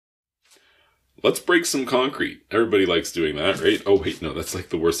let's break some concrete. Everybody likes doing that, right? Oh wait, no, that's like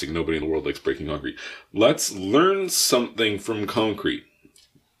the worst thing. Nobody in the world likes breaking concrete. Let's learn something from concrete.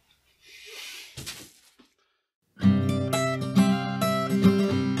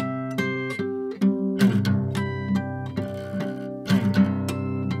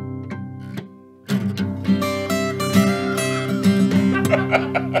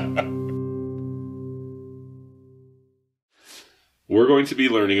 We're going to be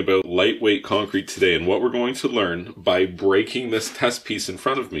learning about lightweight concrete today, and what we're going to learn by breaking this test piece in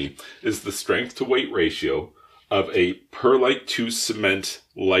front of me is the strength to weight ratio of a perlite to cement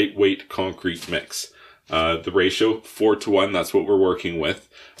lightweight concrete mix. The ratio 4:1, that's what we're working with.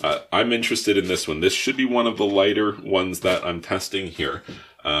 I'm interested in this one. This should be one of the lighter ones that I'm testing here.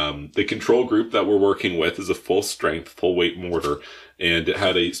 The control group that we're working with is a full strength, full weight mortar, and it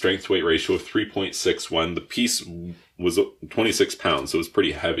had a strength to weight ratio of 3.61. The piece was 26 pounds, so it was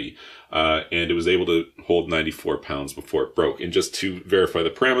pretty heavy, and it was able to hold 94 pounds before it broke. And just to verify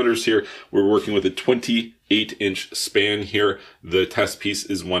the parameters here, we're working with a 28-inch span here. The test piece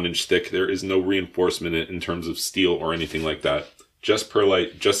is 1 inch thick. There is no reinforcement in terms of steel or anything like that. Just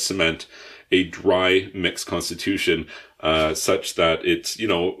perlite, just cement, a dry mix constitution, such that it's,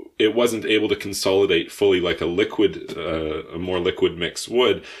 it wasn't able to consolidate fully like a liquid, a more liquid mix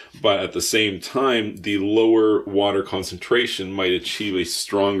would, but at the same time, the lower water concentration might achieve a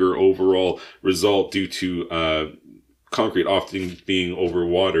stronger overall result due to concrete often being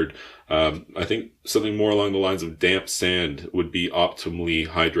overwatered. I think something more along the lines of damp sand would be optimally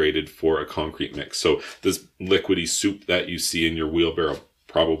hydrated for a concrete mix. So this liquidy soup that you see in your wheelbarrow,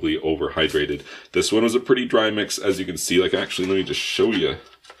 probably overhydrated. This one was a pretty dry mix, as you can see. Like, actually, let me just show you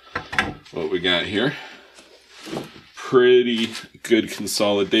what we got here. Pretty good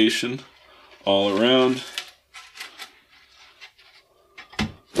consolidation all around.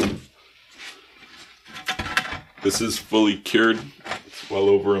 This is fully cured. It's well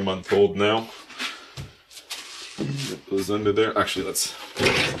over a month old now. It goes under there. Actually, let's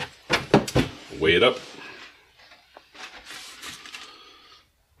weigh it up.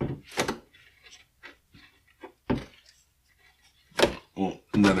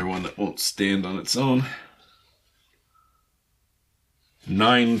 Another one that won't stand on its own.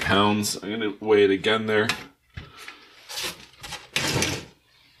 9 pounds. I'm going to weigh it again there.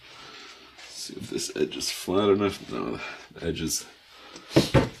 See if this edge is flat enough. No, the edges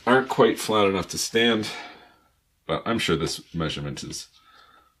aren't quite flat enough to stand. But I'm sure this measurement is...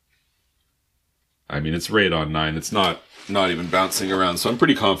 I mean, it's right on 9. It's not even bouncing around. So I'm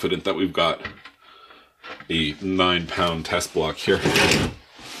pretty confident that we've got a 9-pound test block here.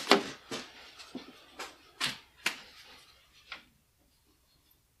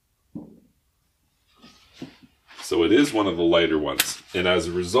 So it is one of the lighter ones, and as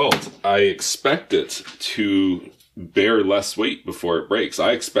a result, I expect it to bear less weight before it breaks.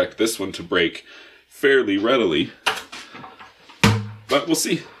 I expect this one to break fairly readily, but we'll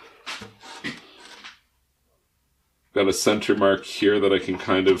see. Got a center mark here that I can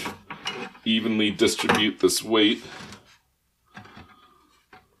kind of evenly distribute this weight.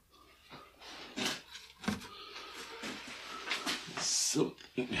 So,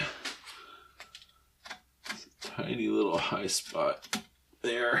 tiny little high spot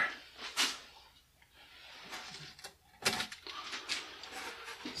there.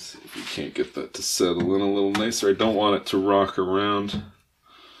 Let's see if we can't get that to settle in a little nicer. I don't want it to rock around.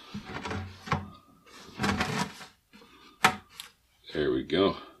 There we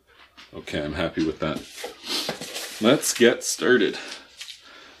go. Okay, I'm happy with that. Let's get started.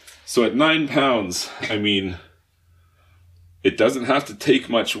 So at 9 pounds, I mean, it doesn't have to take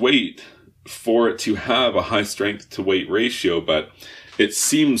much weight for it to have a high strength to weight ratio, but it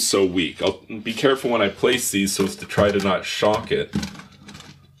seems so weak. I'll be careful when I place these so as to try to not shock it.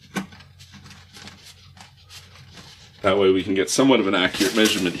 That way we can get somewhat of an accurate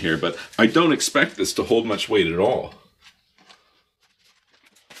measurement here, but I don't expect this to hold much weight at all.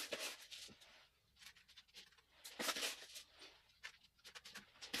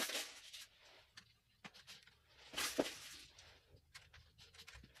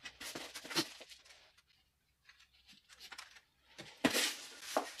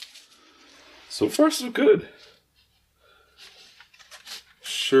 So far, so good.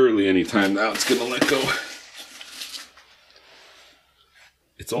 Surely any time now it's gonna let go.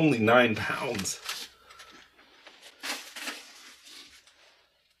 It's only 9 pounds.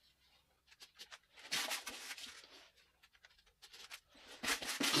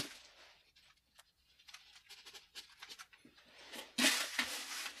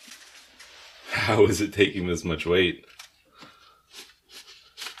 How is it taking this much weight?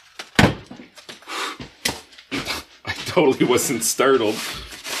 totally wasn't startled.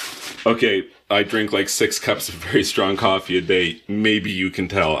 Okay, I drink like 6 cups of very strong coffee a day. Maybe you can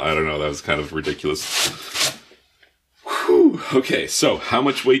tell. I don't know. That was kind of ridiculous. Whew. Okay, so how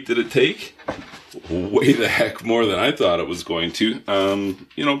much weight did it take? Way the heck more than I thought it was going to.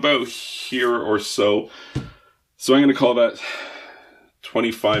 You know, about here or so. So I'm going to call that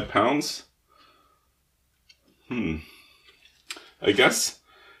 25 pounds. I guess.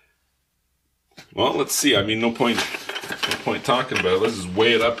 Well, let's see. I mean, no point talking about it. Let's just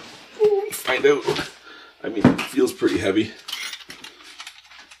weigh it up and find out. I mean, it feels pretty heavy.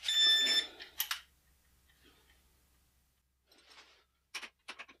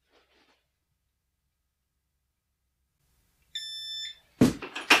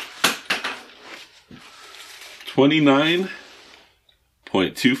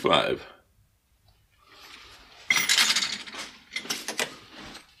 $29.25.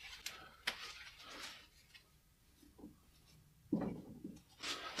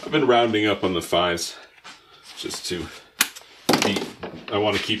 I've been rounding up on the 5s just to I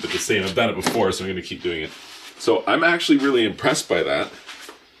want to keep it the same. I've done it before, so I'm going to keep doing it. So I'm actually really impressed by that.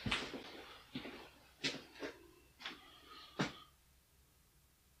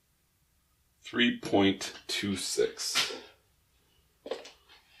 $3.26.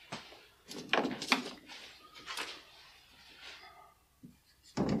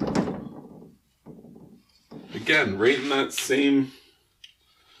 Again, right in that same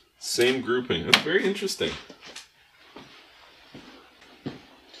grouping. That's very interesting.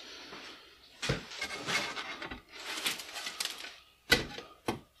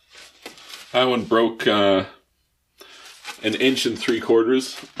 That one broke 1 3/4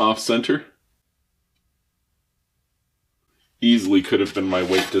 inches off center. Easily could have been my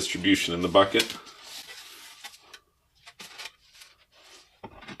weight distribution in the bucket.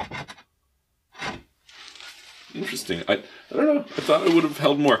 Interesting. I don't know. I thought I would have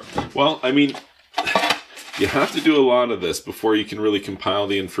held more. Well, I mean, you have to do a lot of this before you can really compile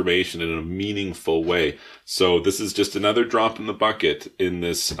the information in a meaningful way. So this is just another drop in the bucket in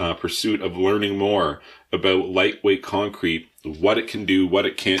this pursuit of learning more about lightweight concrete, what it can do, what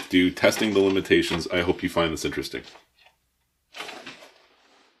it can't do, testing the limitations. I hope you find this interesting.